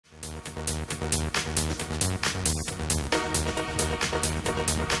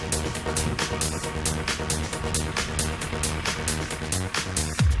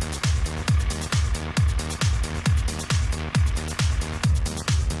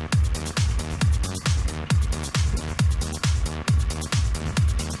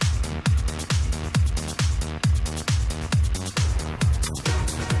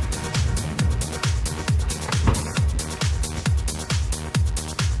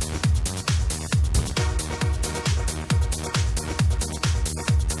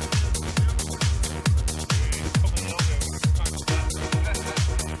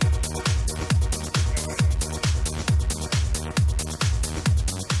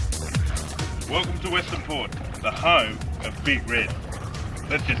Welcome to Western Port, the home of Big Red.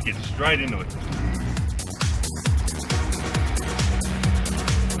 Let's just get straight into it.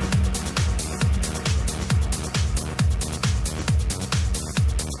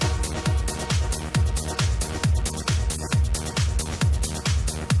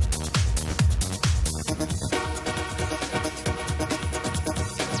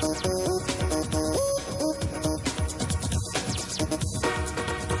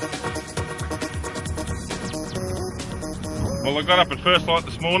 Well, I got up at first light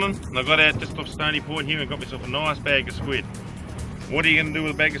this morning and I got out just off Stony Point here and got myself a nice bag of squid. What are you going to do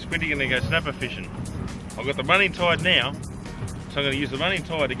with a bag of squid? You're going to go snapper fishing. I've got the running tide now, so I'm going to use the running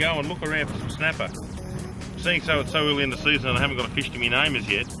tide to go and look around for some snapper. Seeing so it's so early in the season and I haven't got a fish to my name as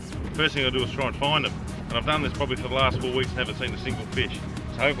yet, first thing I'll do is try and find them. And I've done this probably for the last 4 weeks and haven't seen a single fish.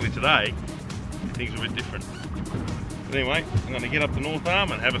 So hopefully today, things are a bit different. But anyway, I'm going to get up the North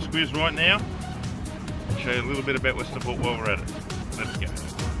Arm and have a squiz right now. Show you a little bit about Western Port while we're at it. Let's go.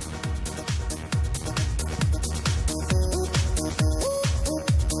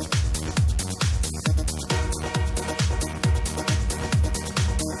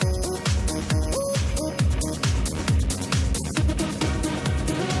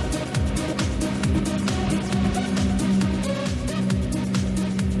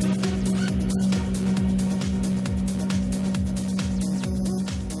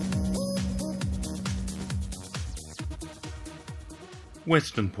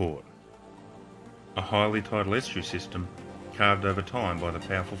 Western Port, a highly tidal estuary system carved over time by the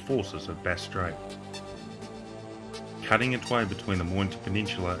powerful forces of Bass Strait. Cutting its way between the Mornington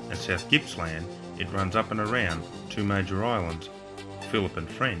Peninsula and South Gippsland, it runs up and around two major islands, Phillip and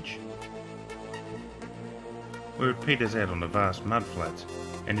French, where it peters out on the vast mudflats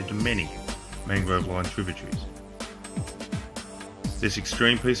and into many mangrove-lined tributaries. This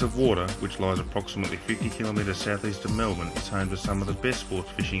extreme piece of water, which lies approximately 50 kilometres southeast of Melbourne, is home to some of the best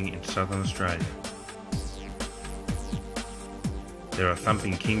sports fishing in southern Australia. There are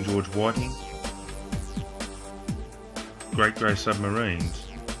thumping King George whiting, great grey submarines,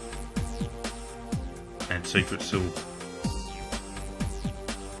 and secret silver.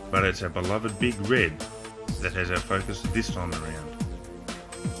 But it's our beloved Big Red that has our focus this time around.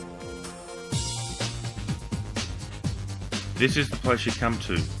 This is the place you come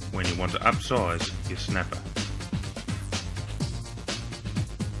to when you want to upsize your snapper.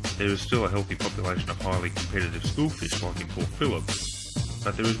 There is still a healthy population of highly competitive schoolfish like in Port Phillip,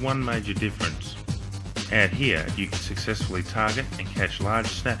 but there is one major difference. Out here you can successfully target and catch large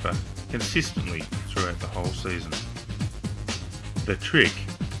snapper consistently throughout the whole season. The trick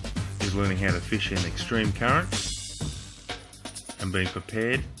is learning how to fish in extreme currents and being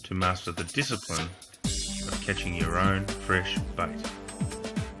prepared to master the discipline of catching your own fresh bait.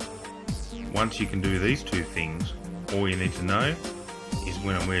 Once you can do these two things, all you need to know is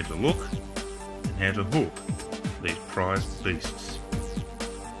when and where to look and how to hook these prized beasts.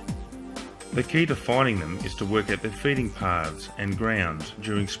 The key to finding them is to work out their feeding paths and grounds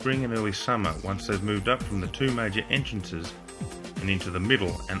during spring and early summer once they've moved up from the two major entrances and into the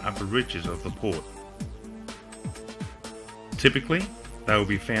middle and upper reaches of the port. Typically, they will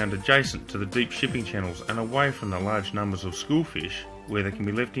be found adjacent to the deep shipping channels and away from the large numbers of schoolfish where they can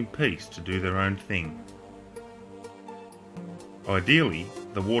be left in peace to do their own thing. Ideally,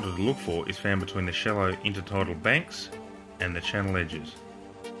 the water to look for is found between the shallow intertidal banks and the channel edges.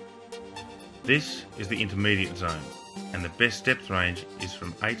 This is the intermediate zone, and the best depth range is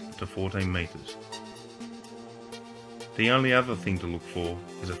from 8 to 14 metres. The only other thing to look for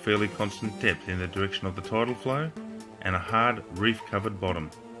is a fairly constant depth in the direction of the tidal flow and a hard reef-covered bottom.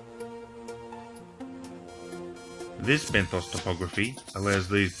 This benthos topography allows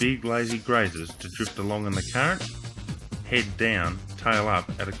these big lazy grazers to drift along in the current, head down, tail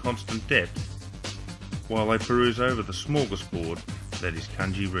up at a constant depth, while they peruse over the smorgasbord that is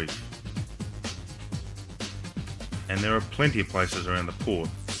Cunjee Reef. And there are plenty of places around the port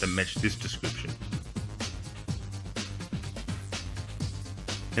that match this description.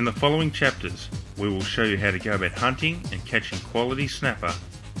 In the following chapters, we will show you how to go about hunting and catching quality snapper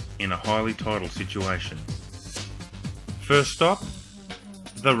in a highly tidal situation. First stop,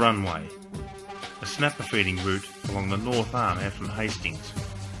 the runway, a snapper feeding route along the North Arm out from Hastings.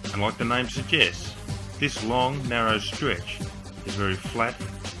 And like the name suggests, this long, narrow stretch is very flat,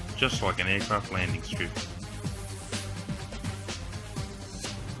 just like an aircraft landing strip.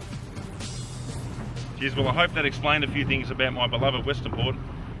 Geez, well I hope that explained a few things about my beloved Western Port.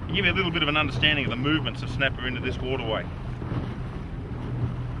 Give you a little bit of an understanding of the movements of snapper into this waterway.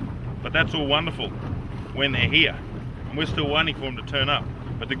 But that's all wonderful when they're here, and we're still waiting for them to turn up.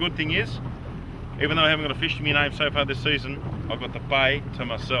 But the good thing is, Even though I haven't got a fish to my name so far this season, I've got the bay to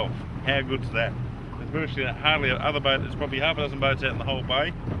myself. How good's that? There's virtually hardly other boat. There's probably half a dozen boats out in the whole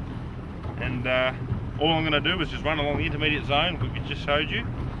bay. And all I'm going to do is just run along the intermediate zone, which we just showed you,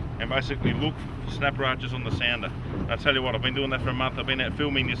 and basically look for snapper arches on the sounder. And I tell you what, I've been doing that for a month. I've been out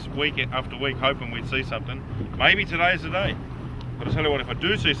filming this week after week, hoping we'd see something. Maybe today's the day. But I tell you what, if I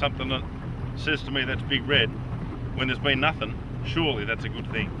do see something that says to me that's big red, when there's been nothing, surely that's a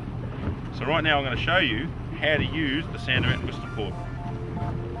good thing. So right now I'm going to show you how to use the sounder out in Western Port.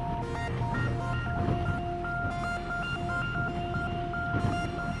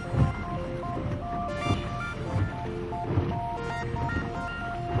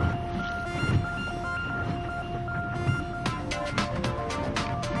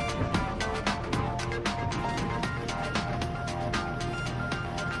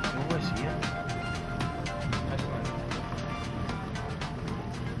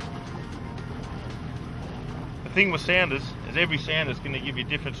 The thing with sounders is every sounder is going to give you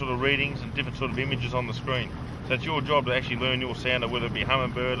different sort of readings and different sort of images on the screen. So it's your job to actually learn your sounder, whether it be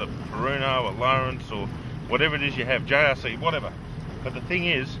Humminbird, a Peruno, a Lawrence, or whatever it is you have, JRC, whatever. But the thing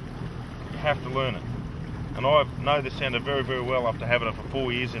is, you have to learn it. And I know this sounder very, very well after having it for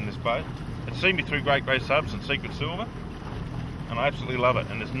 4 years in this boat. It's seen me through Great Grey Subs and Secret Silver, and I absolutely love it.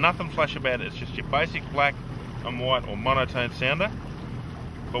 And there's nothing flash about it. It's just your basic black and white or monotone sounder.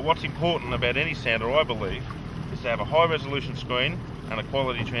 But what's important about any sounder, I believe, is to have a high resolution screen and a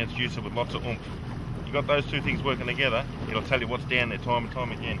quality transducer with lots of oomph. You've got those two things working together, it'll tell you what's down there time and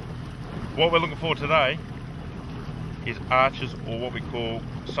time again. What we're looking for today is arches, or what we call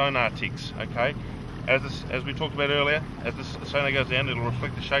sonar ticks, okay? As we talked about earlier, as the sonar goes down, it'll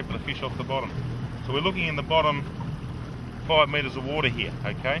reflect the shape of the fish off the bottom. So we're looking in the bottom 5 metres of water here,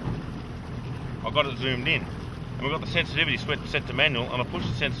 okay? I've got it zoomed in. And we've got the sensitivity set to manual, and I pushed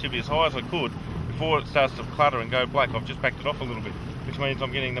the sensitivity as high as I could before it starts to clutter and go black. I've just backed it off a little bit, which means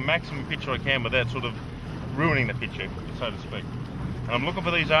I'm getting the maximum picture I can without sort of ruining the picture, so to speak. And I'm looking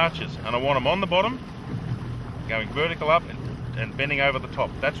for these arches, and I want them on the bottom, going vertical up and bending over the top.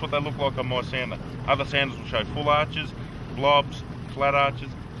 That's what they look like on my sounder. Other sounders will show full arches, blobs, flat arches.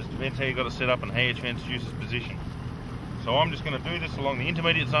 Just depends how you've got it set up and how your transducer's position. So I'm just going to do this along the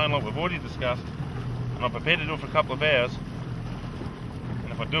intermediate zone like we've already discussed, and I'm prepared to do it for a couple of hours.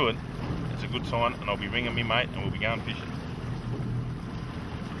 And if I do it, it's a good sign, and I'll be ringing me mate and we'll be going fishing.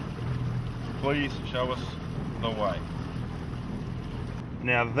 Please show us the way.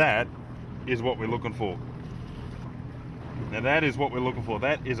 Now that is what we're looking for.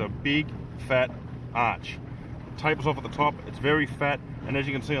 That is a big fat arch. It tapers off at the top, it's very fat, and as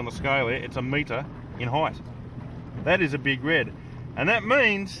you can see on the scale here, it's 1 metre in height. That is a big red, and that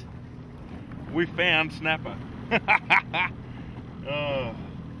means we found snapper. Oh,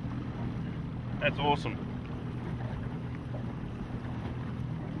 that's awesome.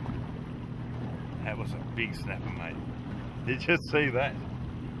 That was a big snapper, mate. Did you see that?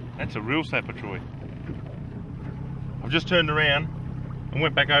 That's a real snapper, Troy. I've just turned around and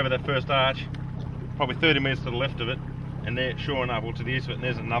went back over that first arch, probably 30 metres to the left of it, and there, sure enough, well, to the east of it, and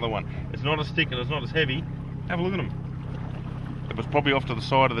there's another one. It's not as thick and it's not as heavy. Have a look at them. It was probably off to the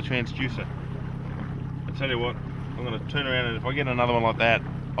side of the transducer. I tell you what, I'm going to turn around, and if I get another one like that,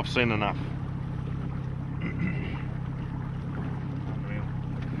 I've seen enough.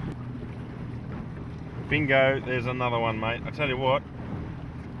 Bingo, there's another one, mate. I tell you what,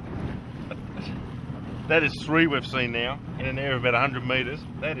 that is 3 we've seen now in an area of about 100 metres.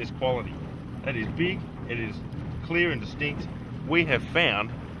 That is quality. That is big, it is clear and distinct. We have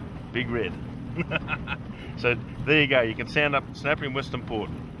found big red. So there you go, you can sound up snapper in Western Port.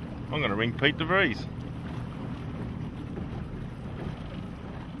 I'm going to ring Pete DeVries.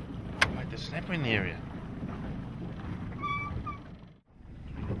 Wait, there's snapper in the area.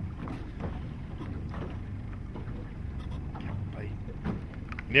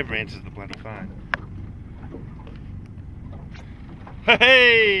 Never answers the bloody phone.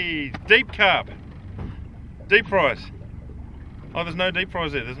 Hey, deep carp, deep fries. Oh, there's no deep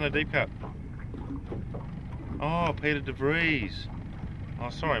fries there. There's no deep carp. Oh, Peter DeVries. Oh,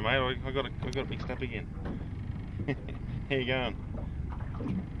 sorry, mate. I got it mixed up again. How you going?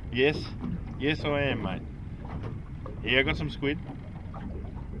 Yes, yes, I am, mate. Yeah, I got some squid,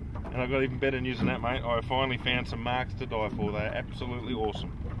 and I got even better news than that, mate. I finally found some marks to die for. They're absolutely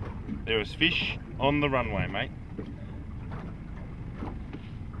awesome. There is fish on the runway, mate.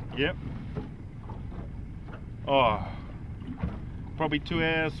 Yep. Oh, probably 2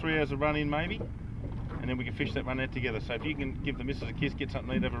 hours, 3 hours of running maybe, and then we can fish that run out together. So if you can give the missus a kiss, get something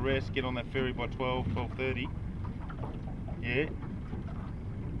to eat, have a rest, get on that ferry by 12:30. Yeah.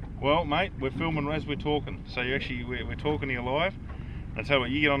 Well, mate, we're filming as we're talking, so we're talking to you live. I tell you what,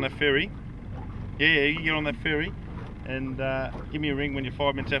 you get on that ferry. Yeah, you get on that ferry, and give me a ring when you're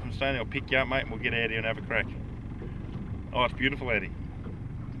 5 minutes out from Stony. I'll pick you up, mate, and we'll get out here and have a crack. Oh, it's beautiful out here.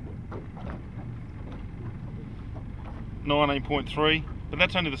 19.3, but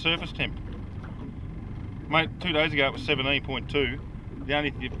that's only the surface temp. Mate, 2 days ago it was 17.2. The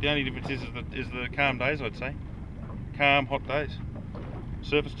only difference is the calm days, I'd say. Calm, hot days.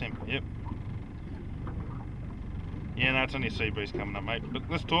 Surface temp, yep. Yeah, no, it's only a sea breeze coming up, mate. But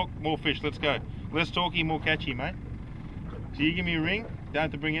let's talk, more fish, let's go. Less talky, more catchy, mate. So you give me a ring, don't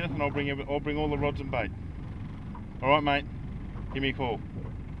have to bring anything, I'll bring all the rods and bait. Alright, mate, give me a call.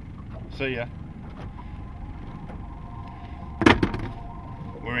 See ya.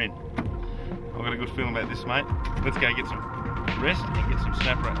 We're in. I've got a good feeling about this, mate. Let's go get some rest and get some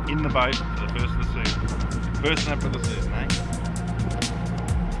snapper in the boat for the first of the season. First snapper of the season, eh?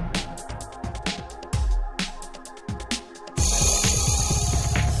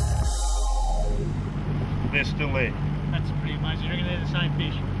 They're still there. That's pretty amazing. You reckon they're the same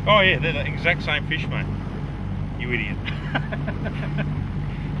fish? Oh yeah, they're the exact same fish, mate. You idiot.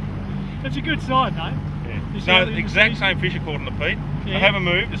 That's a good sign, though. Yeah. No, the exact same fish according to Pete. Yeah. I haven't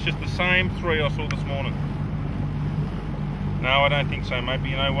moved, it's just the same 3 I saw this morning. No, I don't think so, mate, but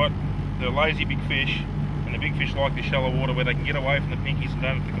you know what? They're lazy big fish, and the big fish like the shallow water where they can get away from the pinkies and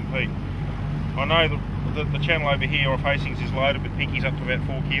don't have to compete. I know the channel over here off Hastings is loaded with pinkies up to about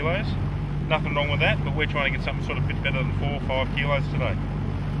 4 kilos. Nothing wrong with that, but we're trying to get something sort of a bit better than 4 or 5 kilos today.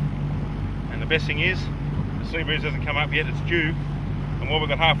 And the best thing is, the sea breeze hasn't come up yet, it's due, and while we've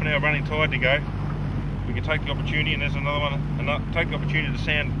got half an hour running tide to go, we can take the opportunity, and there's another one, and take the opportunity to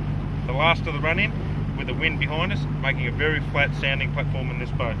sound the last of the run in with the wind behind us, making a very flat sounding platform in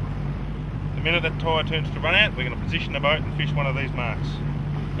this boat. The minute that tide turns to run out, we're going to position the boat and fish one of these marks.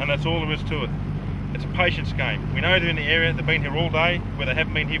 And that's all there is to it. It's a patience game. We know they're in the area, they've been here all day, where they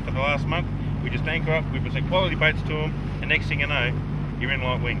haven't been here for the last month. We just anchor up, we present quality baits to them, and next thing you know, you're in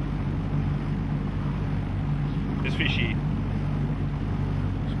light wing. This fish here.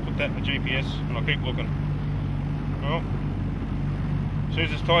 Just put that in the GPS and I'll keep looking. Well, as soon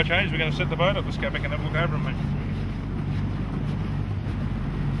as this tide changes, we're going to set the boat up. Let's go back and have a look over it, mate.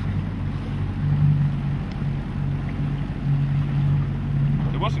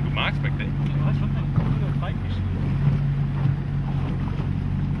 There was some good marks back there. Yeah, that's one thing. Little bait fish.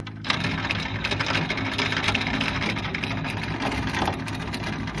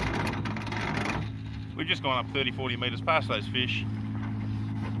 We've just gone up 30-40 metres past those fish.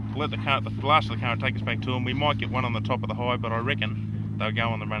 Let the last of the current take us back to them. We might get one on the top of the high, but I reckon they'll go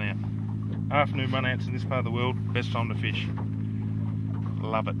on the run out. Afternoon run outs in this part of the world, best time to fish.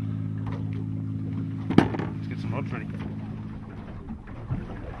 Love it. Let's get some rods ready.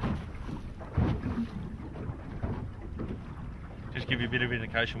 Just give you a bit of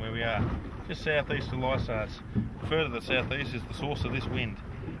indication where we are. Just southeast of Lysards. Further to the southeast is the source of this wind.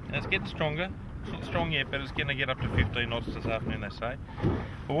 And it's getting stronger. It's not strong yet, but it's going to get up to 15 knots this afternoon, they say.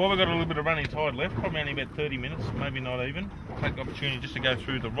 But while we've got a little bit of running tide left, probably only about 30 minutes, maybe not even, we'll take the opportunity just to go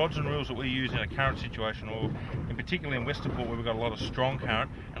through the rods and reels that we use in a current situation, or in particularly in Western Port where we've got a lot of strong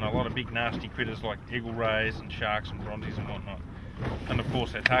current and a lot of big nasty critters like eagle rays and sharks and bronzies and whatnot. And of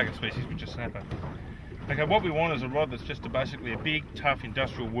course our target species, which is snapper. Okay, what we want is a rod that's just basically a big, tough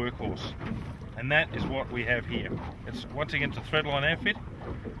industrial workhorse. And that is what we have here. It's once again, it's a threadline outfit.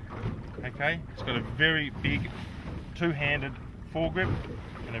 Okay, it's got a very big two-handed foregrip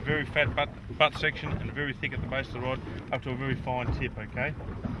and a very fat butt section and very thick at the base of the rod up to a very fine tip, okay?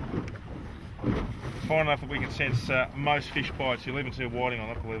 It's fine enough that we can sense most fish bites. You'll even see a whiting on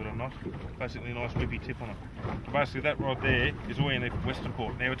it, believe it or not. Basically a nice whippy tip on it. So basically that rod there is all you need for Western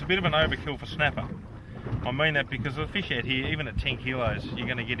Port. Now it's a bit of an overkill for snapper. I mean that because the fish out here, even at 10 kilos, you're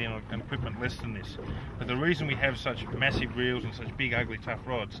going to get in on equipment less than this. But the reason we have such massive reels and such big, ugly, tough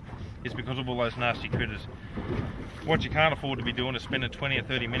rods is because of all those nasty critters. What you can't afford to be doing is spending 20 or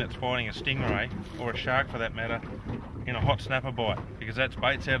 30 minutes fighting a stingray, or a shark for that matter, in a hot snapper bite, because that's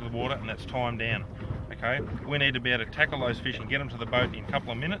bait's out of the water and that's time down. Okay, we need to be able to tackle those fish and get them to the boat in a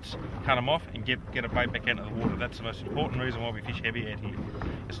couple of minutes, cut them off and get a bait back out of the water. That's the most important reason why we fish heavy out here.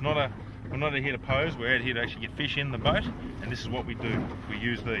 We're not here to pose, we're out here to actually get fish in the boat, and this is what we do. We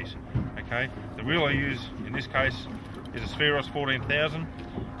use these. Okay, the reel I use in this case is a Spheros 14,000.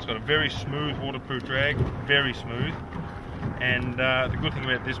 It's got a very smooth waterproof drag, very smooth. And the good thing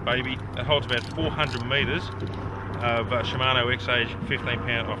about this baby, it holds about 400 metres of Shimano X-Age 15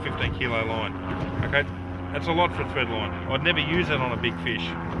 pound or 15 kilo line. Okay, that's a lot for a thread line. I'd never use that on a big fish,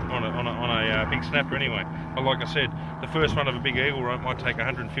 on a big snapper anyway. But like I said, the first run of a big eagle rope might take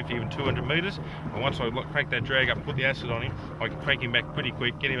 150, even 200 metres. And once I crank that drag up and put the acid on him, I can crank him back pretty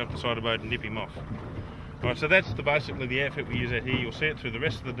quick, get him up the side of the boat and nip him off. Right, so that's basically the outfit we use out here. You'll see it through the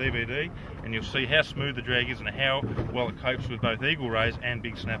rest of the DVD, and you'll see how smooth the drag is and how well it copes with both eagle rays and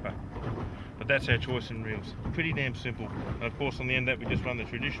big snapper. But that's our choice in reels. Pretty damn simple. And of course on the end of that we just run the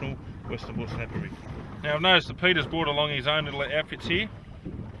traditional Western Bull snapper rig. Now I've noticed that Peter's brought along his own little outfits here.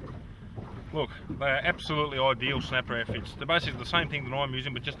 Look, they are absolutely ideal snapper outfits. They're basically the same thing that I'm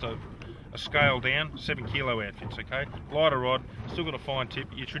using, but just a scale down, 7 kilo outfits, okay? Lighter rod, still got a fine tip,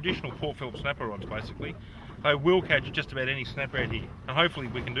 your traditional Port Phillip snapper rods basically. They will catch just about any snapper out here, and hopefully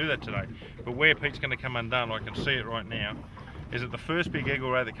we can do that today. But where Pete's going to come undone, I can see it right now, is that the first big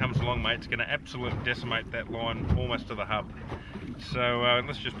eagle ray that comes along, mate, it's going to absolutely decimate that line almost to the hub. So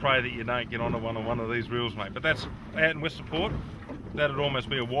let's just pray that you don't get onto one of these reels, mate. But that's out in Western Port. That'd almost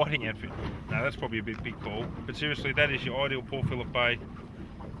be a whiting outfit. No, that's probably a big call. But seriously, that is your ideal Port Phillip Bay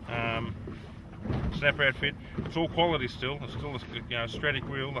snapper outfit. It's all quality still. It's still a Stratic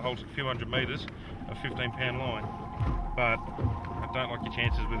reel that holds a few hundred metres of 15-pound line. But I don't like your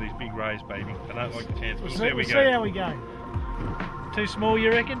chances with these big rays, baby. I don't like the chances. We'll see how we go. Too small, you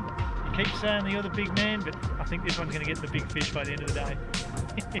reckon? You keep saying you're the big man, but I think this one's going to get the big fish by the end of the day.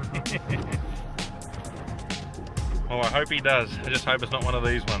 Well, I hope he does. I just hope it's not one of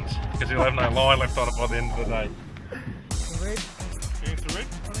these ones, because he'll have no line left on it by the end of the day. The red? You think it's the red?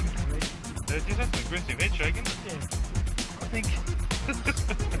 I think it's the red. That's an aggressive head shaking. Yeah. I think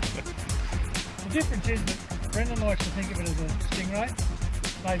the difference is that Brendan likes to think of it as a stingray,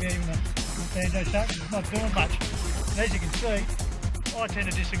 maybe even a banjo shark, because it's not doing much. And as you can see, I tend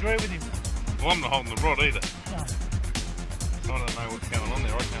to disagree with him. Well, I'm not holding the rod either. No. I don't know what's going on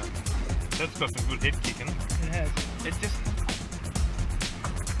there. I can't. That's got some good head kicking. It has. It just,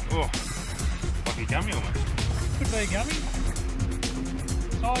 oh, like a gummy almost. Could be a gummy.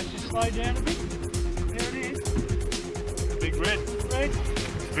 Size just slowed down a bit. There it is. Big red. Red.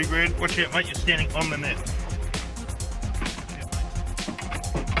 Big red. Watch out, mate. You're standing on the net.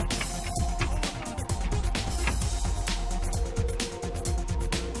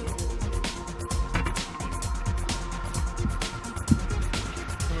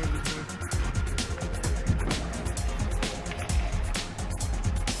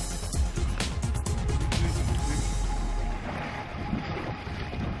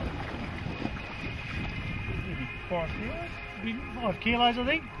 Maybe 5 kilos, I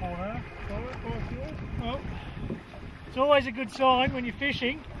think. 4 kilos. Well, it's always a good sign when you're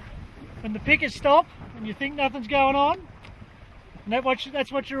fishing, when the pickers stop and you think nothing's going on, and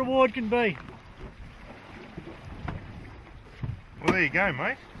that's what your reward can be. Well, there you go,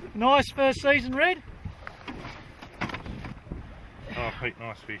 mate. Nice first season red. Oh, Pete,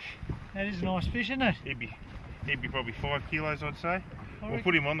 nice fish. That is a nice fish, isn't it? He'd be probably 5 kilos, I'd say. We'll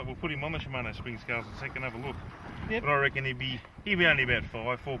put him on the Shimano spring scales in a second. Have a look. Yep. But I reckon he'd be only about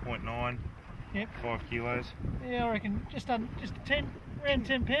 4.9. Yep. 5 kilos. Yeah, I reckon just 10, around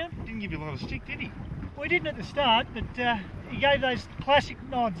 10 pound. Didn't give you a lot of stick, did he? Well, he didn't at the start, but he gave those classic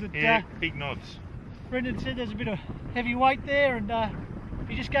nods that big nods. Brendan said there's a bit of heavy weight there, and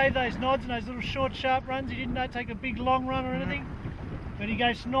he just gave those nods and those little short, sharp runs. He didn't take a big, long run or anything, but he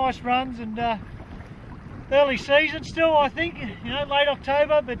gave some nice runs. And early season still, I think, late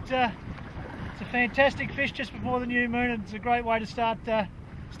October, but it's a fantastic fish just before the new moon, and it's a great way to start the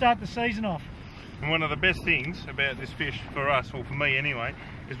season off. And one of the best things about this fish for us, or for me anyway,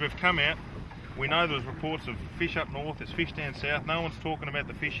 is we've come out. We know there's reports of fish up north, there's fish down south. No one's talking about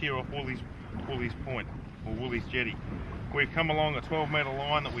the fish here off Woolies Point or Woolies Jetty. We've come along a 12-metre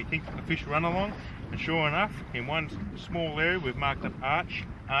line that we think the fish run along, and sure enough, in one small area we've marked up arch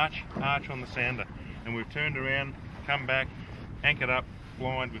on the sounder, and we've turned around, come back, anchored up,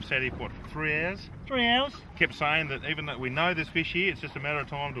 blind. We've sat here for 3 hours? 3 hours. Kept saying that even though we know there's fish here, it's just a matter of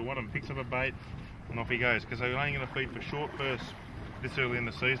time till one of them picks up a bait and off he goes, because they're only going to feed for short bursts this early in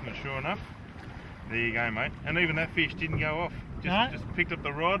the season, and sure enough, there you go, mate. And even that fish didn't go off. Just picked up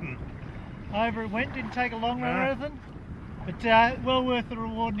the rod and over it went. Didn't take a long run or anything. But well worth the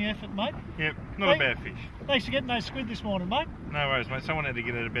reward and the effort, mate. Yep, not a bad fish. Thanks for getting those squid this morning, mate. No worries, mate. Someone had to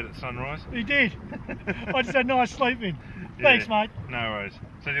get out of bed at sunrise. He did. I just had a nice sleep in. Yeah. Thanks, mate. No worries.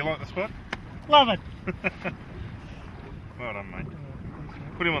 So do you like the spot? Love it. Well done, mate.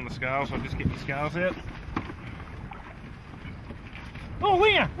 Put him on the scales. I'll just get the scales out. Oh,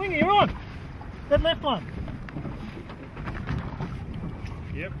 Winger, you're on. That left one.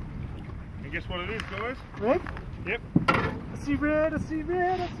 Yep. And guess what it is, guys? Red? Yep. I see red.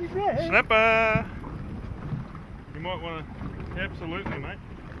 Snapper! You might want to... Absolutely, mate.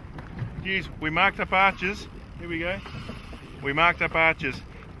 Geez, we marked up arches. Here we go. We marked up arches.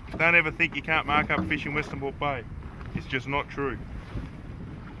 Don't ever think you can't mark up fish in Western Port Bay. It's just not true.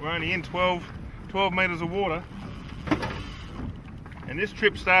 We're only in 12 metres of water. And this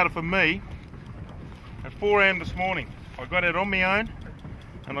trip started for me at 4 AM this morning. I got out on my own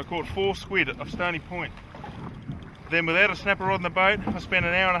and I caught 4 squid off Stony Point. Then without a snapper rod in the boat, I spent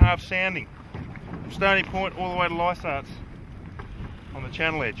an hour and a half sounding from Stony Point all the way to Lysarts on the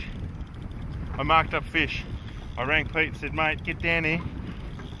channel edge. I marked up fish. I rang Pete and said, mate, get down here.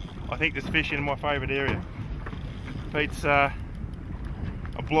 I think there's fish in my favourite area. Pete's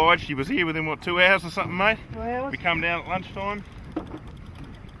obliged. He was here within, what, 2 hours or something, mate? 2 hours? We come down at lunchtime.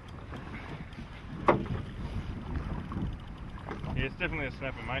 Yeah, it's definitely a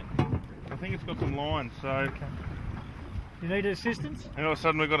snapper, mate. I think it's got some lines, so... Okay. You need assistance? And all of a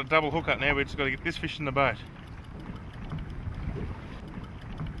sudden we've got a double hook up now. We've just got to get this fish in the boat.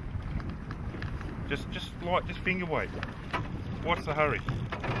 Just light, just finger weight. What's the hurry?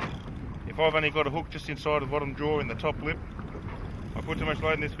 If I've only got a hook just inside the bottom jaw in the top lip, I put too much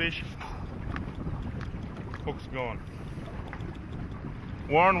load in this fish, hook's gone.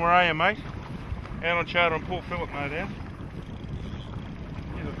 Warren, where are you, mate? Out on charter on Port Phillip, no doubt.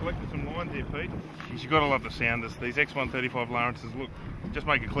 Yeah, I've collected some lines here, Pete. Jeez, you've got to love the sound. These X135 Lawrences. Look, just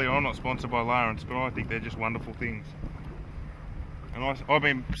make it clear, I'm not sponsored by Lawrence, but I think they're just wonderful things. And I've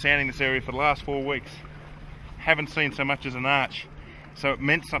been sounding this area for the last 4 weeks. Haven't seen so much as an arch. So it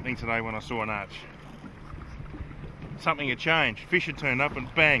meant something today when I saw an arch. Something had changed. Fish had turned up and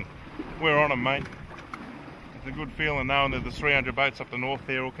bang, we're on them, mate. It's a good feeling knowing that there's 300 boats up the north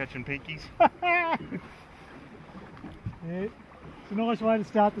there all catching pinkies. Yeah, it's a nice way to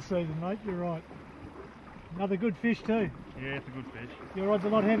start the season, mate, you're right. Another good fish too. Yeah, it's a good fish. Your rod's a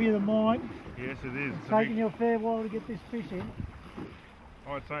lot heavier than mine. Yes, it is. It's taken you a fair while to get this fish in.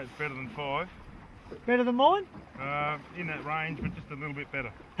 I'd say it's better than 5. Better than mine? In that range, but just a little bit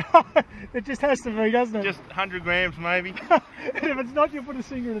better. It just has to be, doesn't it? Just 100 grams maybe. And if it's not, you put a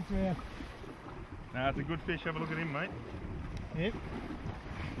finger in its mouth. No, it's a good fish. Have a look at him, mate. Yep.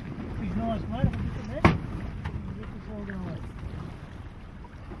 He's nice, mate. I'll get the net. I'll get this organised.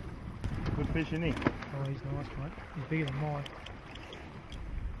 Good fish, isn't he? Oh, he's nice, mate. He's bigger than mine.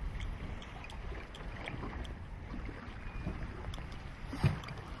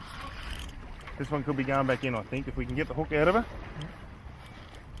 This one could be going back in, I think, if we can get the hook out of her.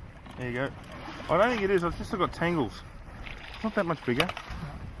 There you go. I don't think it is. I've just got tangles. It's not that much bigger.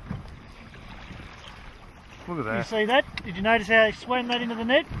 Look at that. You see that? Did you notice how he swam that into the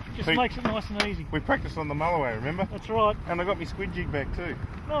net? Just Pete, makes it nice and easy. We practiced on the Mulloway, remember? That's right. And I got my squid jig back too.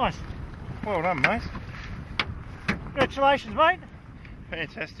 Nice. Well done, mate. Congratulations, mate.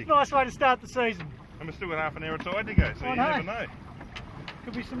 Fantastic. Nice way to start the season. And we've still got half an hour of tide to go, so you never know.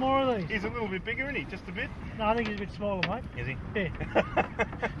 Could be some more of these. He's a little bit bigger, isn't he? Just a bit? No, I think he's a bit smaller, mate. Is he? Yeah.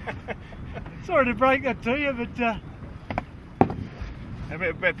 Sorry to break that to you, but...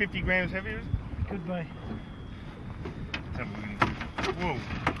 About 50 grams heavier, is it? Could be. Let's have a look. Whoa.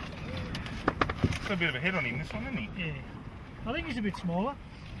 Got a bit of a head on him, this one, isn't he? Yeah. I think he's a bit smaller.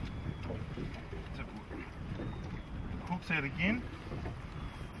 Let's have a look. Hook's out again.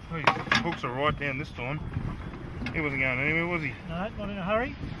 Oh, his hooks are right down this time. He wasn't going anywhere, was he? No, not in a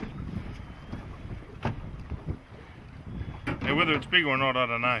hurry. Now, whether it's big or not, I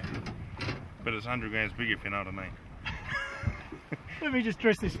don't know. But it's 100 grams big, if you know what I mean. Let me just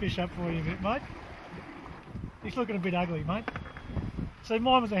dress this fish up for you a bit, mate. He's looking a bit ugly, mate. See,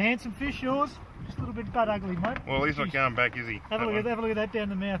 mine was a handsome fish, yours just a little bit butt ugly, mate. Well, he's not going back, is he? Have a look at that down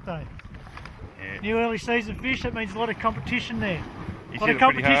the mouth, though. Yeah. New early season fish, that means a lot of competition there. He's A lot of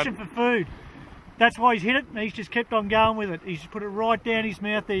competition for food. That's why he's hit it, and he's just kept on going with it. He's put it right down his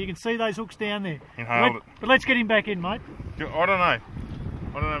mouth there. You can see those hooks down there. Inhaled it. But let's get him back in, mate. I don't know. I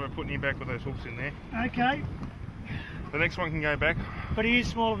don't know about putting him back with those hooks in there. Okay. The next one can go back. But he is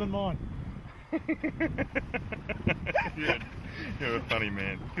smaller than mine. Yeah, you're a funny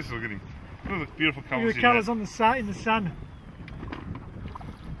man. Just look at him. Look at the beautiful colours. Look at the colours on the sun, in the sun.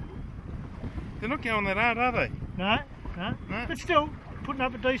 They're not going that hard, are they? No. But still, putting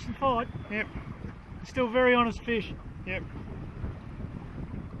up a decent fight. Yep. Still very honest fish. Yep.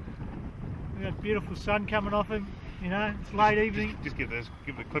 We've got beautiful sun coming off him. You know, it's late evening. Just give it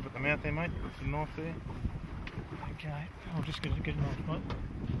a clip at the mouth there, mate. Put some knife there. Okay, I'll just get a knife, mate.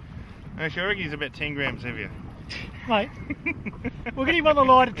 Actually, I reckon he's about 10 grams heavier. Mate, we'll get him on the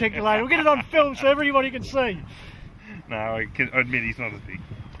lie detector later. We'll get it on film so everybody can see. No, I admit he's not as big.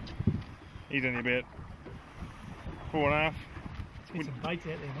 He's only about 4.5. Let's get some baits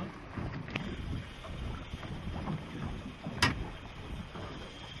out there, mate.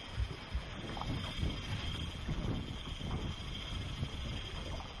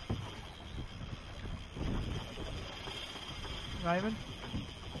 Raymond.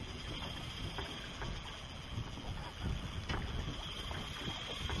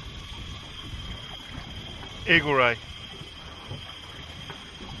 Eagle ray.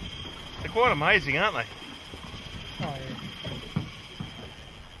 They're quite amazing, aren't they? Oh yeah.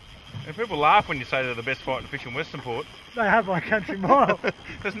 And people laugh when you say they're the best fighting fish in Western Port. They have by a country mile.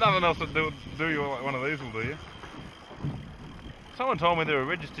 There's nothing else that do you like one of these will do you. Someone told me they're a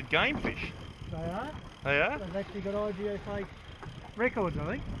registered game fish. They are. They are? They've actually got IGFA records, I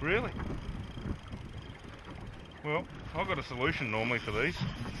think. Really? Well, I've got a solution normally for these.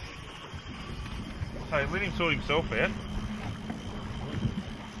 So let him sort himself out.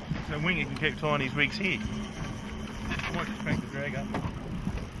 So Winger can keep tying his rigs here. I might just crank the drag up,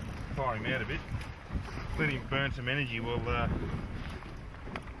 fire him out a bit, let him burn some energy while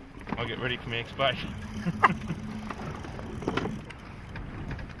I get ready for my next bait.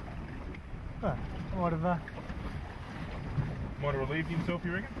 Oh, might have, Might have relieved himself,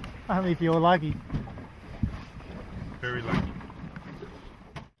 you reckon? only if you're lucky. Very lucky.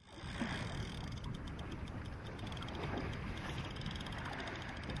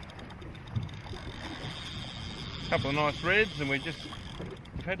 Couple of nice reds, and we've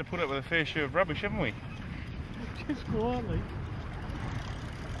had to put up with a fair share of rubbish, haven't we? Just quietly.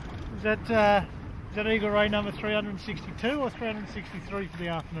 Is that eagle ray number 362 or 363 for the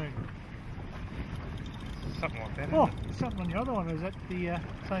afternoon? Something like that. Oh, Isn't there's something on the other one. Is that the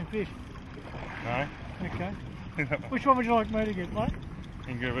same fish? it? No. Okay. Which one would you like me to get, mate? You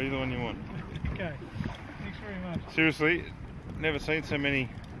can grab either one you want. Okay. Thanks very much. Seriously, never seen so many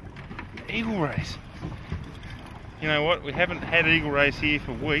eagle rays. You know what? We haven't had eagle rays here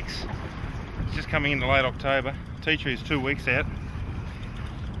for weeks. It's just coming into late October. Tea tree's 2 weeks out,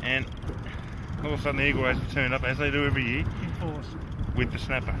 and all of a sudden the eagle rays have turned up, as they do every year, In force. with the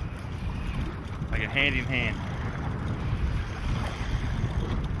snapper. They go hand in hand.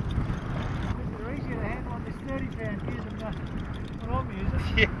 They're easier to handle on this 30-pound gear than what I'm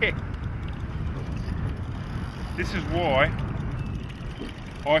using. Yeah. This is why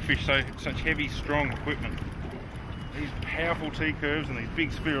I fish such heavy, strong equipment. These powerful T-curves and these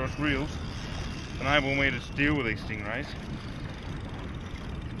big Spiros reels enable me to deal with these stingrays.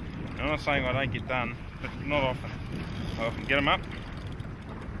 I'm not saying I don't get done, but not often. I often get them up,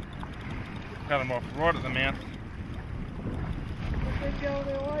 cut them off right at the mouth,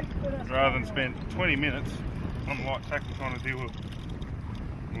 rather than spend 20 minutes on the light tackle trying to deal with it.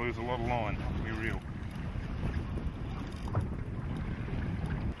 Lose a lot of line, to be real.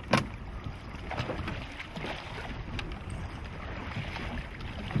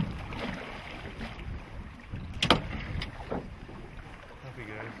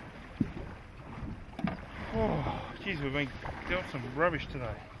 Oh, geez, we've been dealt some rubbish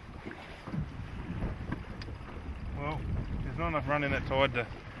today. Well, there's not enough run in that tide to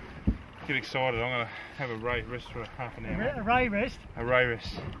get excited. I'm going to have a ray rest for half an hour. A ray rest? A ray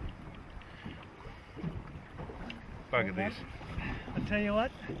rest. Bugger this. I tell you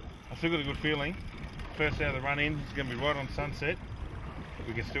what. I've still got a good feeling. First out of the run in is going to be right on sunset.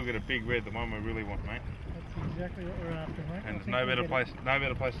 We can still get a big red, the one we really want, mate. That's exactly what we're after, mate. And there's no better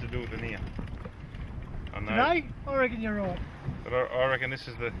place to do it than here. I know. Today, I reckon you're right. But I reckon this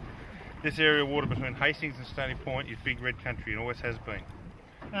area of water between Hastings and Stony Point is big red country and always has been.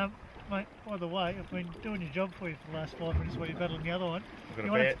 Mate, by the way, I've been doing your job for you for the last 5 minutes while you're battling the other one. Do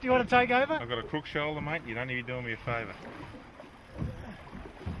you want to take over? I've got a crook shoulder, mate. You'd only be doing me a favour.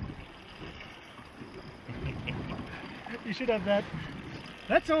 You should have that.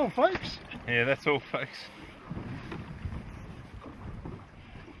 That's all, folks. Yeah, that's all, folks.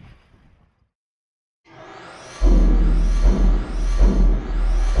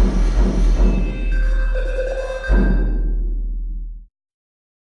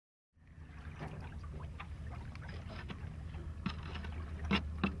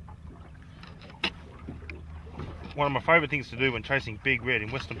 One of my favourite things to do when chasing big red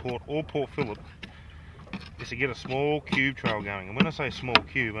in Western Port or Port Phillip is to get a small cube trail going. And when I say small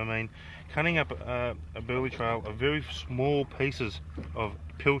cube, I mean cutting up a burley trail of very small pieces of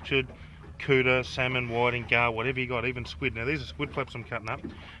pilchard, cooter, salmon, whiting, gar, whatever you got, even squid. Now these are squid flaps I'm cutting up,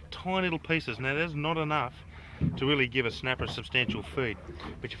 tiny little pieces. Now that's not enough to really give a snapper a substantial feed,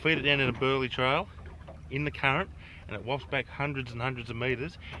 but you feed it down in a burley trail in the current and it wafts back hundreds and hundreds of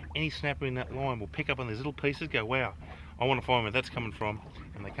metres. Any snapper in that line will pick up on these little pieces, go, wow, I want to find where that's coming from,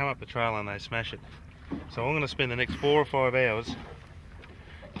 and they come up the trail and they smash it. So I'm going to spend the next 4 or 5 hours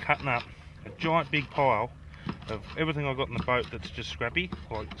cutting up a giant big pile of everything I've got in the boat that's just scrappy,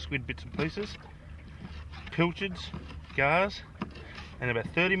 like squid bits and pieces, pilchards, gars, and about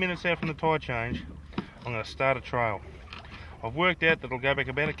 30 minutes out from the tide change, I'm going to start a trail. I've worked out that it'll go back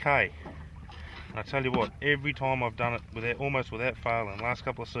about a K. And I tell you what, every time I've done it almost without failing, the last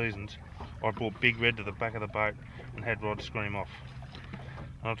couple of seasons, I brought Big Red to the back of the boat and had Rod scream off.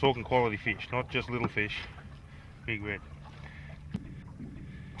 And I'm talking quality fish, not just little fish, Big Red.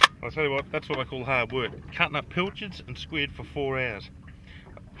 I'll tell you what, that's what I call hard work. Cutting up pilchards and squid for 4 hours.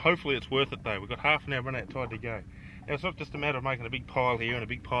 Hopefully it's worth it though. We've got half an hour run out tide to go. Now it's not just a matter of making a big pile here and a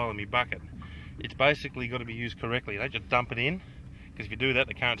big pile in my bucket. It's basically got to be used correctly. You don't just dump it in, because if you do that,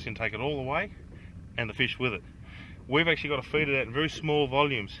 the current's going to take it all away and the fish with it. We've actually got to feed it out in very small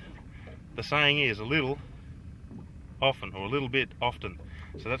volumes. The saying is a little often, or a little bit often.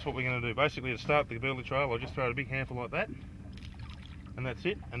 So that's what we're going to do. Basically, to start the burley trail, I'll just throw out a big handful like that, and that's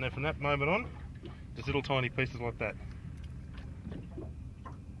it. And then from that moment on, just little tiny pieces like that.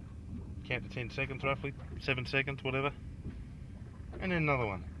 Count to 10 seconds roughly, 7 seconds, whatever. And then another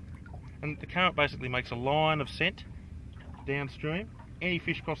one. And the current basically makes a line of scent downstream. Any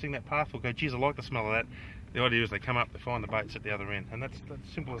fish crossing that path will go, geez, I like the smell of that. The idea is they come up, they find the baits at the other end, and that's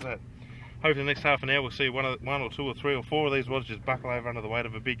simple as that. Hopefully the next half an hour we'll see one or two or three or four of these rods just buckle over under the weight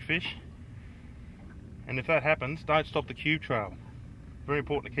of a big fish. And if that happens, don't stop the cube trail. Very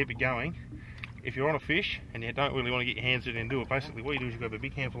important to keep it going. If you're on a fish and you don't really want to get your hands in and do it, basically what you do is you grab a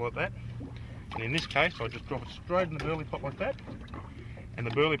big handful like that, and in this case I just drop it straight in the burley pot like that, and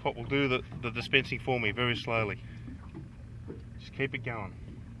the burley pot will do the dispensing for me very slowly. Just keep it going.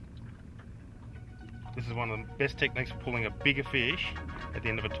 This is one of the best techniques for pulling a bigger fish at the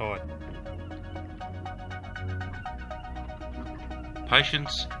end of a tide.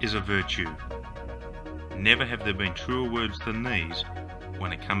 Patience is a virtue. Never have there been truer words than these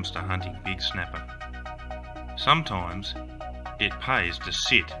when it comes to hunting big snapper. Sometimes it pays to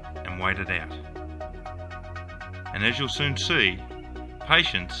sit and wait it out. And as you'll soon see,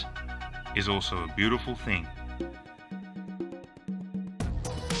 patience is also a beautiful thing.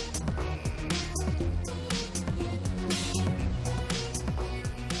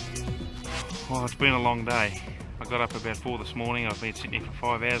 Well, it's been a long day. I got up about 4 this morning. I've been sitting here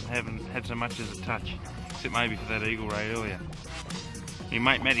for 5 hours and haven't had so much as a touch, except maybe for that eagle ray earlier. My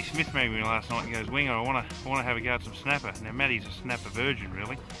mate Matty Smith rang me last night and goes, Winger, I want to have a go at some snapper. Now Matty's a snapper virgin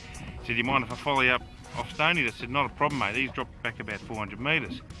really. He said, do you mind if I follow you up off Stony? I said, not a problem mate, these dropped back about 400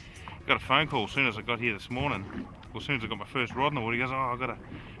 metres. Got a phone call as soon as I got here this morning. Well, as soon as I got my first rod in the water, he goes, oh, I've got a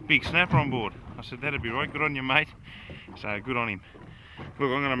big snapper on board. I said, that'd be right, good on you mate. So good on him. Look,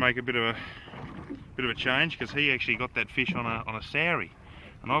 I'm going to make a bit of a change, because he actually got that fish on a Sowie,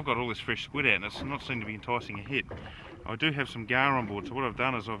 and I've got all this fresh squid out and it's not seemed to be enticing a hit. I do have some gar on board, so what I've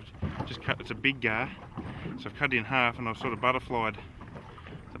done is I've just cut, it's a big gar, so I've cut it in half and I've sort of butterflied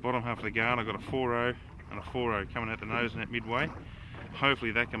the bottom half of the gar, and I've got a 4-0 and a 4-0 coming out the nose and that midway. Hopefully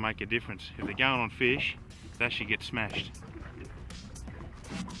that can make a difference. If they're going on fish, they actually get smashed.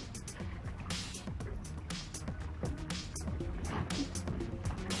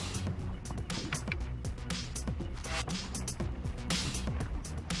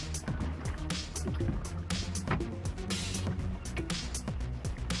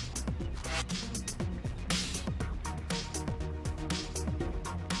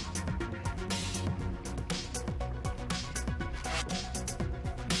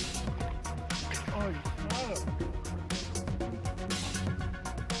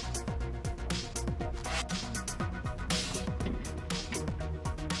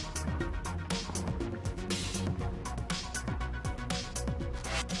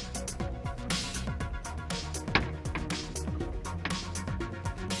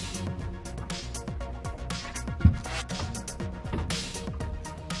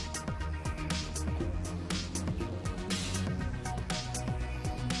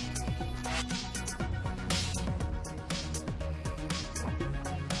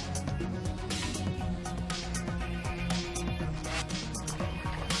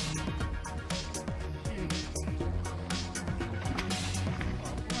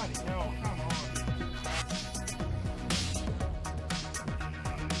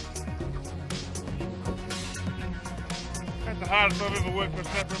 The hardest I've ever worked for a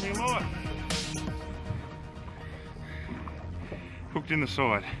snapper in my life. Hooked in the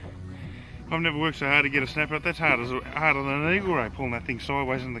side. I've never worked so hard to get a snapper. That's harder than an eagle ray, pulling that thing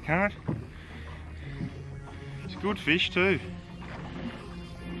sideways in the current. It's a good fish too.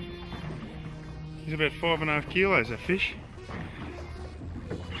 He's about 5.5 kilos, that fish.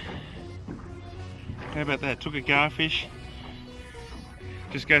 How about that? Took a garfish.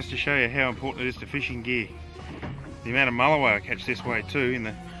 Just goes to show you how important it is to fishing gear. The amount of mulloway I catch this way too, in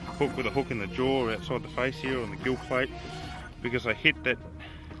the hook, with a hook in the jaw or outside the face here on the gill plate, because I hit that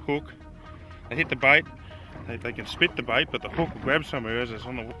hook, I hit the bait They can spit the bait, but the hook will grab somewhere as it's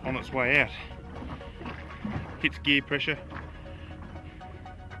on its way out. Hits gear pressure.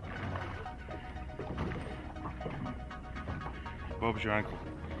 Bob's your uncle.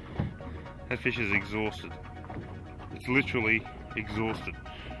 That fish is exhausted. It's literally exhausted.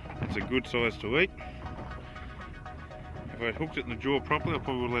 It's a good size to eat. If I hooked it in the jaw properly, I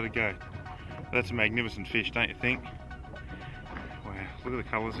probably would let it go. That's a magnificent fish, don't you think? Wow, look at the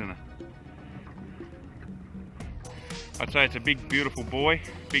colours in it. I'd say it's a big, beautiful boy,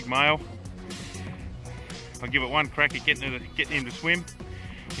 big male. I'll give it one crack at getting him to swim.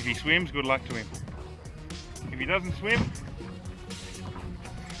 If he swims, good luck to him. If he doesn't swim,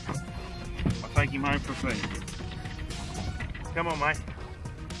 I'll take him home for a feed. Come on, mate.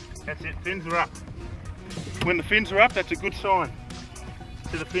 That's it, fins are up. When the fins are up, that's a good sign.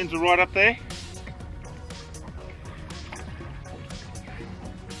 See, the fins are right up there.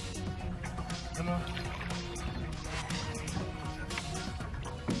 Come on.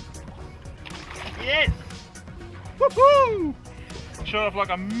 Yes! Woohoo! Shot off like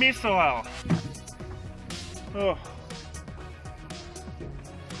a missile. Oh.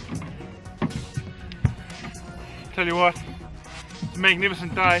 Tell you what, it's a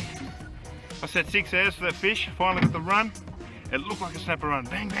magnificent day. I set 6 hours for that fish, finally got the run. It looked like a snapper run,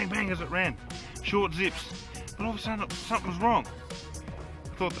 bang, bang, bang as it ran. Short zips. But all of a sudden something was wrong.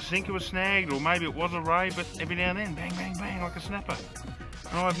 I thought the sinker was snagged, or maybe it was a ray, but every now and then, bang, bang, bang, like a snapper.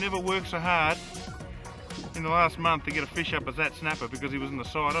 And I've never worked so hard in the last month to get a fish up as that snapper because he was in the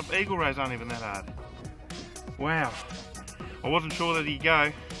side. Eagle rays aren't even that hard. Wow. I wasn't sure that he'd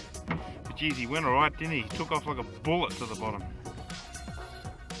go, but geez, he went alright, didn't he? He took off like a bullet to the bottom.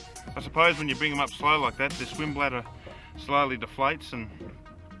 I suppose when you bring them up slow like that, the swim bladder slowly deflates and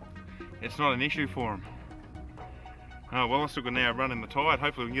it's not an issue for them. Oh well, I still got now running the tide.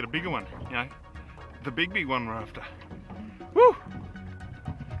 Hopefully we can get a bigger one, you know, the big one we're after. Woo!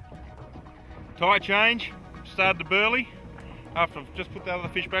 Tide change, started to burley. After I've just put the other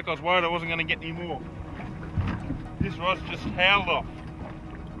fish back, I was worried I wasn't going to get any more. This rod's just howled off.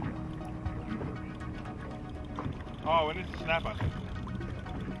 Oh, and it's a snapper.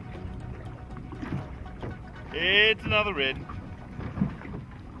 It's another red.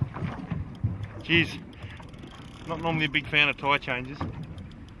 Jeez, not normally a big fan of tide changes,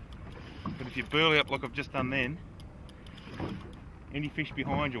 but if you burley up like I've just done then, any fish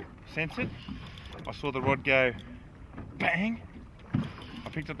behind you'll sense it. I saw the rod go bang. I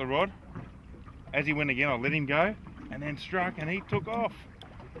picked up the rod. As he went again, I let him go and then struck and he took off.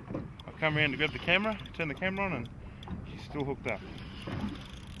 I come around to grab the camera, turn the camera on, and she's still hooked up.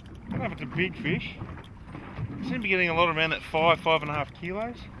 I don't know if it's a big fish. I seem to be getting a lot around that 5.5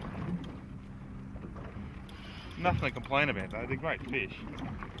 kilos. Nothing to complain about though, they're great fish.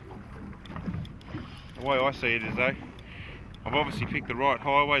 The way I see it is though, I've obviously picked the right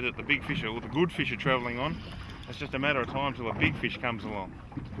highway that the big fish or the good fish are travelling on. It's just a matter of time till a big fish comes along.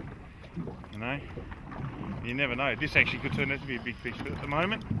 You know? You never know. This actually could turn out to be a big fish, but at the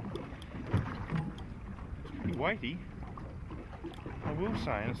moment, it's pretty weighty. I will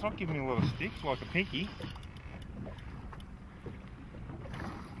say, and it's not giving me a lot of sticks like a pinky.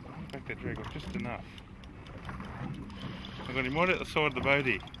 Back that drag off just enough. I've got him right at the side of the boat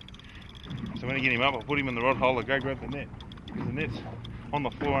here. So when I get him up, I'll put him in the rod hole and go grab the net. Because the net's on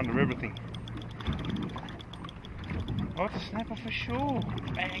the floor under everything. Oh, it's a snapper for sure.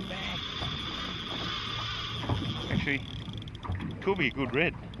 Bang, bang. Actually, could be a good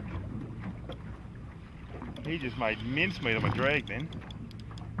red. He just made mincemeat of my drag then.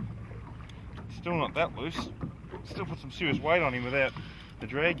 Still not that loose. Still put some serious weight on him without the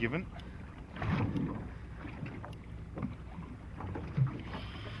drag given.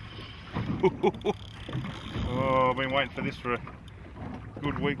 Oh, I've been waiting for this for a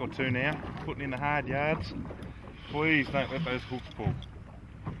good week or two now. Putting in the hard yards. Please don't let those hooks pull.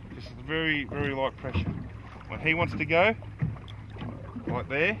 Just very, very light pressure. When he wants to go, like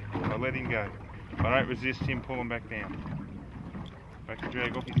there, I let him go. I don't resist him pulling back down. Back the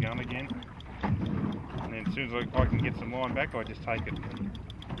drag off, he's going again. And then as soon as I can get some line back, I just take it.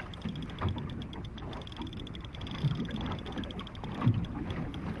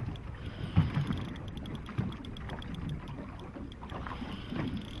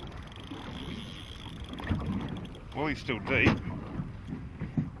 Well, he's still deep.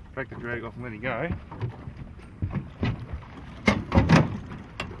 Back the drag off and let him go.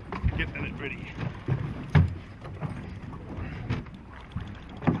 Get the net ready.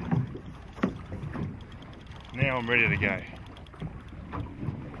 Now I'm ready to go.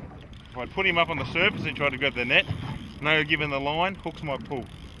 If I put him up on the surface and try to grab the net, no giving the line, hooks might pull.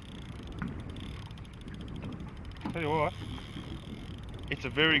 Tell you what, it's a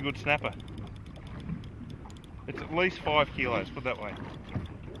very good snapper. It's at least 5 kilos, put that way.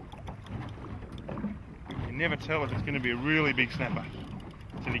 You can never tell if it's going to be a really big snapper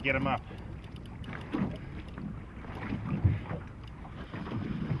until you get them up.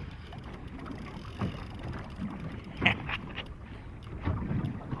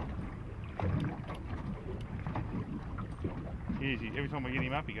 Easy. Every time I get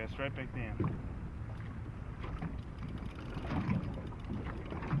him up, he goes straight back down.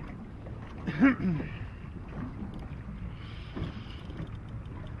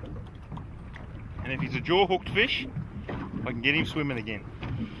 And if he's a jaw hooked fish, I can get him swimming again.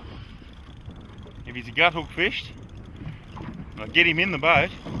 If he's a gut hooked fish, I get him in the boat.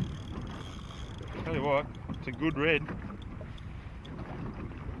 Tell you what, it's a good red.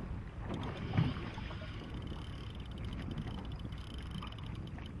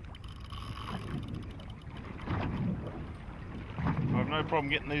 I have no problem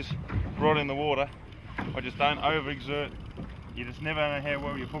getting these right in the water. I just don't overexert. You just never know how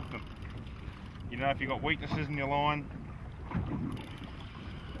well you've hooked them. You know if you've got weaknesses in your line.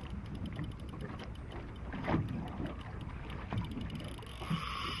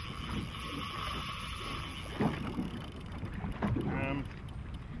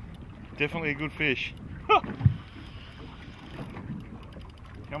 Definitely a good fish.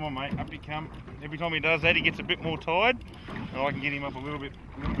 Come on, mate, up you come. Every time he does that, he gets a bit more tired, and I can get him up a little bit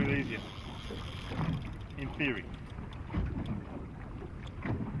easier. In theory.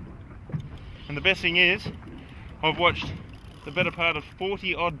 And the best thing is, I've watched the better part of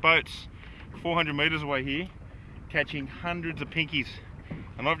 40 odd boats 400 metres away here catching hundreds of pinkies,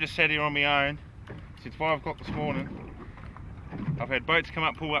 and I've just sat here on my own since 5 o'clock this morning. I've had boats come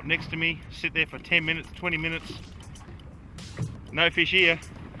up, pull up next to me, sit there for 10 minutes, 20 minutes, no fish here,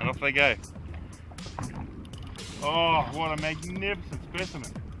 and off they go. Oh, what a magnificent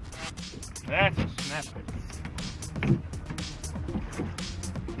specimen. That's a snapper.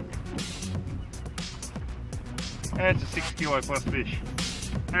 That's a 6 kilo plus fish.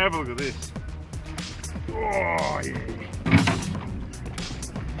 Have a look at this. Oh yeah.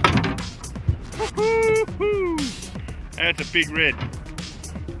 Woo-hoo-hoo. That's a big red.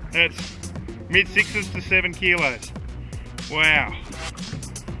 That's mid 6s to 7 kilos. Wow.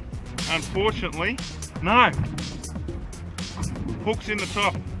 Unfortunately, no. Hook's in the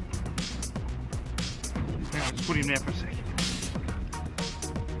top. Now let's put him down for a second.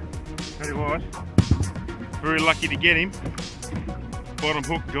 Tell you what, very lucky to get him. Bottom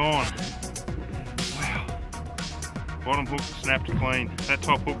hook gone. Wow. Bottom hook snapped clean. That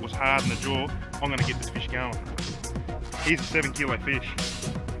top hook was hard in the jaw. I'm going to get this fish going. He's a 7 kilo fish.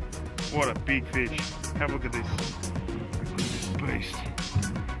 What a big fish. Have a look at this. This beast.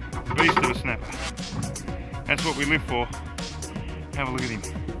 Beast of a snapper. That's what we live for. Have a look at him.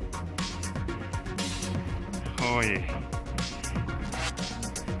 Oh yeah.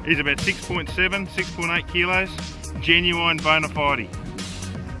 He's about 6.7, 6.8 kilos. Genuine bona fide.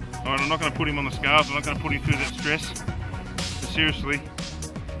 Alright, I'm not going to put him on the scales. I'm not going to put him through that stress. But seriously,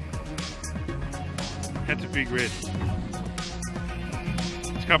 that's a big red.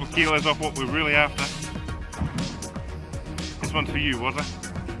 It's a couple of kilos off what we're really after. This one's for you, was it?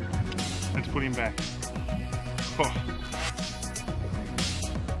 Let's put him back. Oh.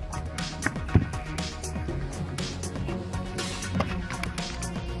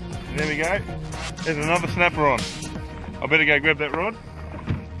 And there we go. There's another snapper on. I better go grab that rod.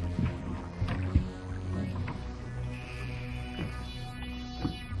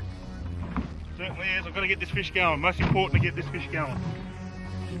 Certainly is. I've got to get this fish going. Most important to get this fish going.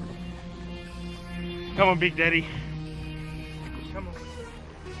 Come on, Big Daddy. Come on.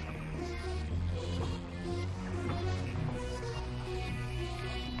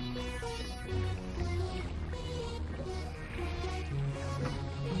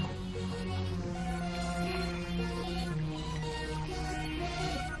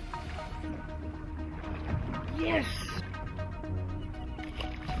 Yes!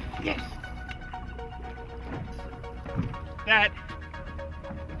 Yes! That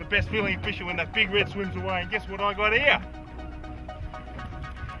is the best feeling of fishing when that big red swims away. And guess what I got here?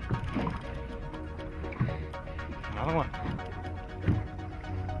 Another one.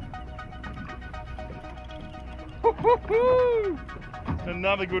 Woo-hoo-hoo! It's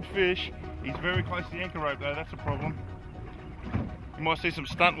another good fish. He's very close to the anchor rope though, that's a problem. You might see some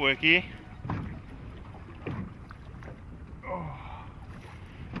stunt work here.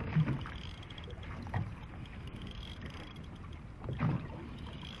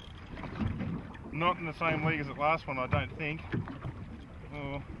 Not in the same league as the last one, I don't think.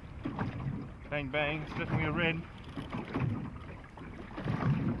 Oh, bang bang, it's definitely a red.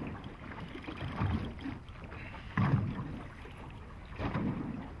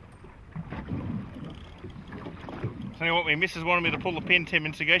 know what, my missus wanted me to pull the pin 10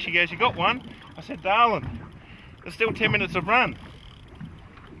 minutes ago. She goes, "You got one?" I said, "Darling, there's still 10 minutes of run."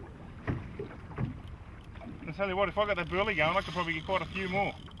 I tell you what, if I got that burley going, I could probably get quite a few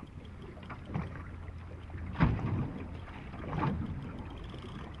more.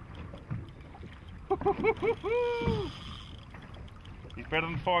 He's better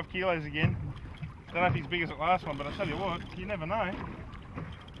than 5 kilos again. Don't know if he's big as the last one, but I tell you what, you never know.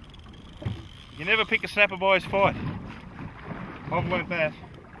 You never pick a snapper by his fight. I've learnt that.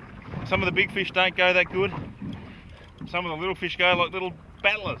 Some of the big fish don't go that good. Some of the little fish go like little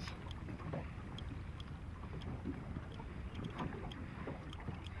battlers.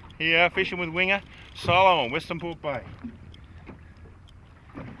 Here you are, fishing with Winger, solo on Western Port Bay.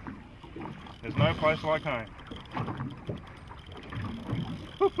 There's no place like home.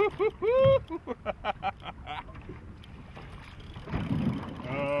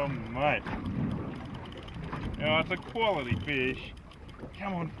 Oh mate. Oh, it's a quality fish.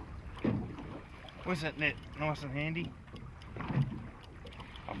 Come on. Where's that net? Nice and handy.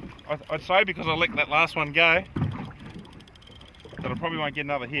 I'd say because I let that last one go that I probably won't get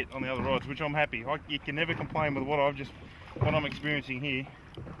another hit on the other rods, which I'm happy. You can never complain with what I'm experiencing here.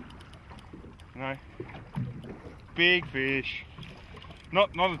 You know, big fish.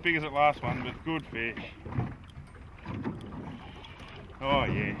 Not as big as the last one, but good fish. Oh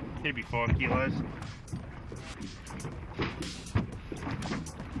yeah, he'd be 5 kilos.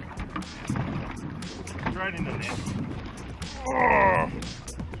 Straight in the net. Oh.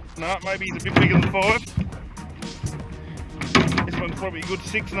 No, maybe he's a bit bigger than 5. This one's probably a good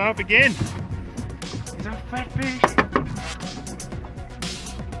 6.5 again. He's a fat fish.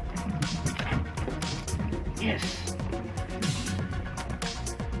 Yes.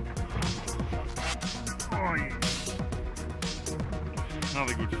 Oh yeah.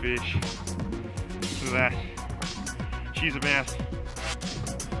 Another good fish. Look at that. She's about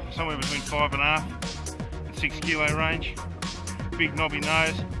somewhere between 5.5 and 6 kilo range. Big knobby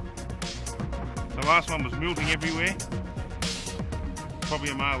nose. The last one was milting everywhere. Probably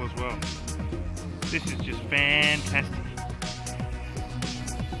a male as well. This is just fantastic.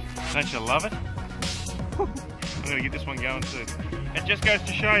 Don't you love it? I'm going to get this one going too. It just goes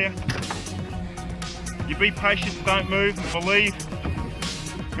to show you, you be patient, don't move, and believe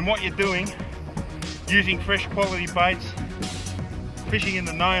in what you're doing, using fresh quality baits, fishing in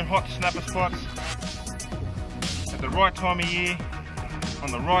the known hot snapper spots, at the right time of year,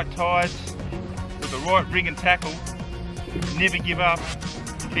 on the right tides, with the right rig and tackle. Never give up.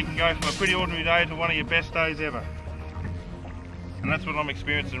 You can go from a pretty ordinary day to one of your best days ever. And that's what I'm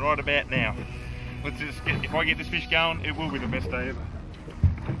experiencing right about now. Let's just get, if I get this fish going, it will be the best day ever.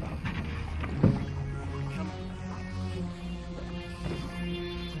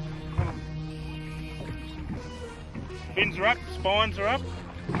 Fins are up, spines are up.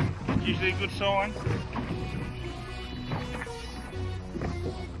 Usually a good sign.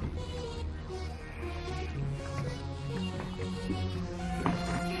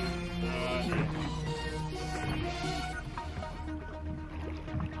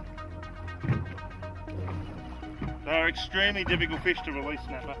 They're extremely difficult fish to release,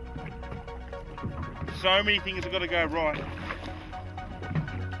 snapper. So many things have got to go right.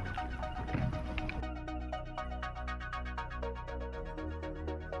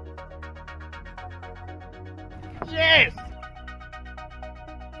 Yes!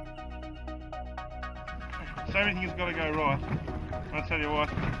 So many things have got to go right. I'll tell you what,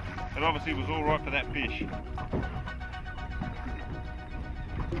 it obviously was all right for that fish.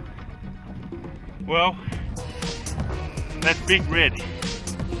 Well, that's Big Red,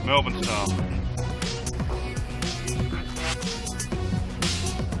 Melbourne style.